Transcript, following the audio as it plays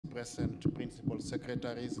present principal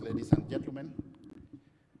secretaries, ladies and gentlemen.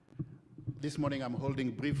 This morning I'm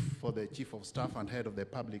holding brief for the Chief of Staff and Head of the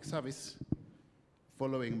Public Service,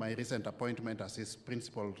 following my recent appointment as his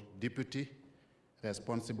principal deputy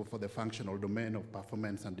responsible for the functional domain of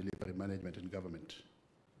performance and delivery management in government.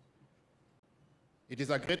 It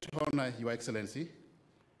is a great honor, Your Excellency,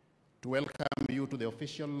 to welcome you to the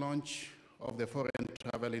official launch of the Foreign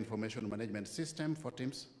Travel Information Management System,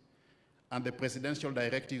 FORTIMS, and the Presidential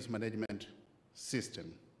Directives Management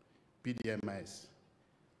System, PDMIS.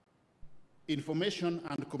 Information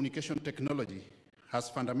and communication technology has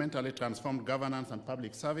fundamentally transformed governance and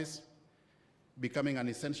public service, becoming an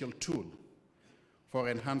essential tool for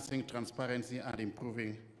enhancing transparency and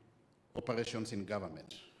improving operations in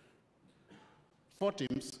government.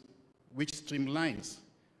 FORTIMS, which streamlines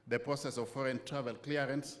the process of foreign travel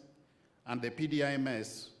clearance, and the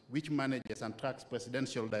PDIMS, which manages and tracks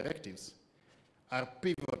presidential directives, are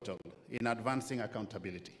pivotal in advancing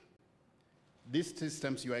accountability. These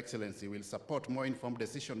systems, Your Excellency, will support more informed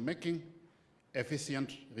decision-making,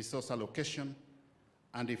 efficient resource allocation,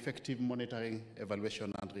 and effective monitoring,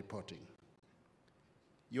 evaluation, and reporting.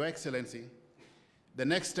 Your Excellency, the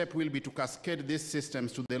next step will be to cascade these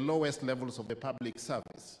systems to the lowest levels of the public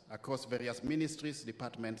service across various ministries,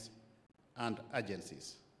 departments, and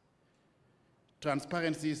agencies.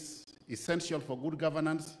 Transparency is essential for good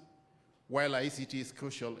governance, while ICT is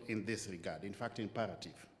crucial in this regard, in fact,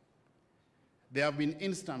 imperative. There have been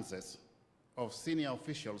instances of senior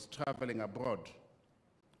officials traveling abroad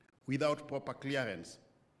without proper clearance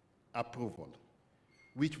approval,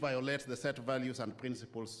 which violates the set values and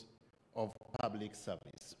principles of public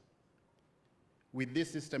service. With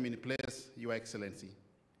this system in place, Your Excellency,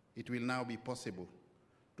 it will now be possible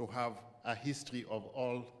to have a history of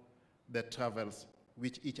all the travels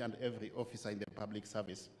which each and every officer in the public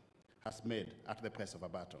service has made at the press of a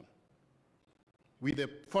button. With the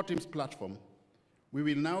FORTIMS platform, we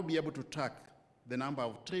will now be able to track the number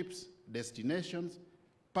of trips, destinations,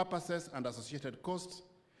 purposes, and associated costs,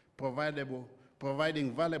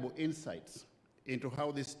 providing valuable insights into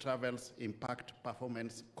how these travels impact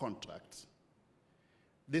performance contracts.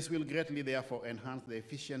 This will greatly, therefore, enhance the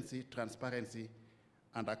efficiency, transparency,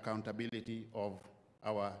 and accountability of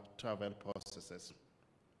our travel processes.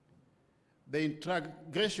 The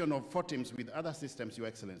integration of FORTIMS with other systems, Your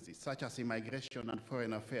Excellency, such as immigration and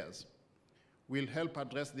foreign affairs, will help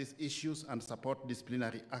address these issues and support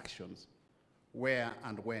disciplinary actions where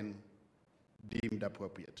and when deemed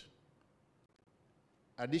appropriate.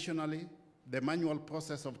 Additionally, the manual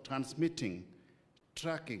process of transmitting,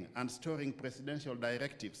 tracking, and storing presidential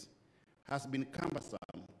directives has been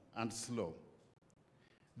cumbersome and slow.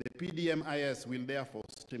 The PDMIS will therefore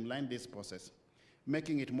streamline this process,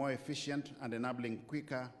 making it more efficient and enabling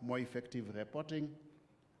quicker, more effective reporting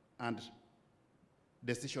and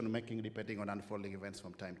decision-making depending on unfolding events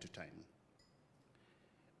from time to time.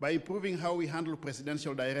 By improving how we handle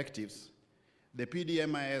presidential directives, the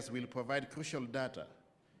PDMIS will provide crucial data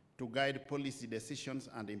to guide policy decisions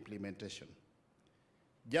and implementation.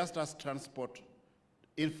 Just as transport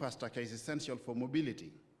infrastructure is essential for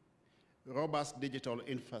mobility, robust digital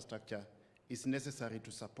infrastructure is necessary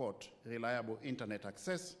to support reliable internet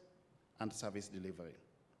access and service delivery.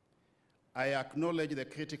 I acknowledge the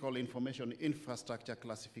critical information infrastructure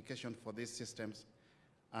classification for these systems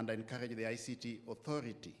and encourage the ICT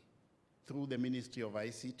Authority through the Ministry of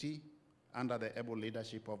ICT under the able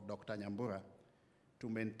leadership of Dr. Nyambura to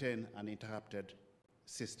maintain uninterrupted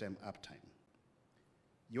system uptime.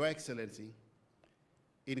 Your Excellency,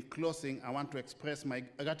 in closing, I want to express my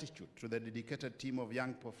gratitude to the dedicated team of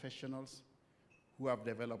young professionals who have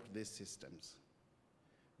developed these systems.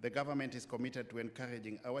 The government is committed to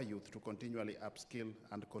encouraging our youth to continually upskill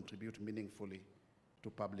and contribute meaningfully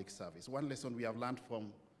to public service. One lesson we have learned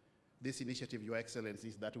from this initiative, Your Excellency,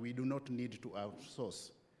 is that we do not need to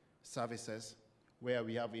outsource services where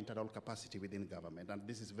we have internal capacity within government, and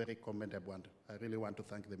this is very commendable, and I really want to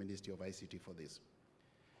thank the Ministry of ICT for this.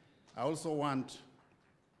 I also want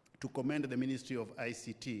to commend the Ministry of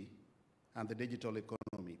ICT and the Digital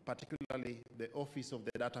Economy, particularly the Office of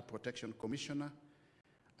the Data Protection Commissioner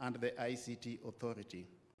and the ICT Authority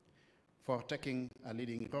for taking a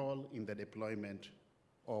leading role in the deployment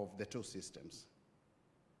of the two systems.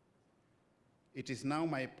 It is now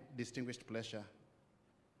my distinguished pleasure,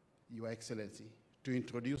 Your Excellency, to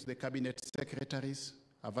introduce the Cabinet Secretaries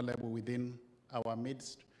available within our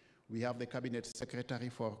midst. We have the Cabinet Secretary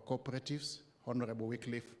for Cooperatives, Honorable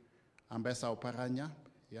Wycliffe Ambessa Oparanya.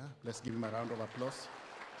 Yeah, let's give him a round of applause.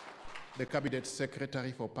 The Cabinet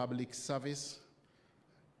Secretary for Public Service,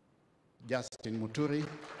 Justin Muturi.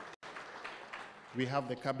 We have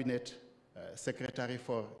the Cabinet Secretary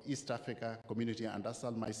for East Africa Community and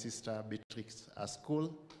ASAL, my sister Beatrix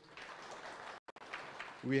Askul.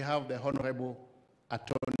 We have the Honorable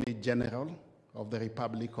Attorney General of the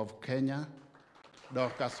Republic of Kenya,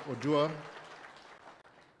 Dorcas Oduor.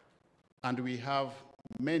 And we have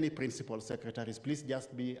many principal secretaries. Please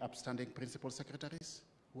just be upstanding principal secretaries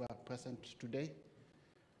who are present today.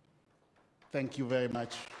 Thank you very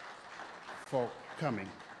much for coming.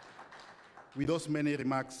 With those many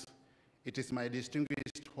remarks, it is my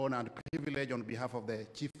distinguished honor and privilege on behalf of the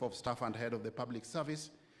Chief of Staff and Head of the Public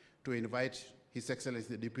Service to invite His Excellency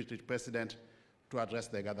the Deputy President to address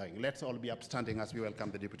the gathering. Let's all be upstanding as we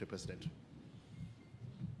welcome the Deputy President.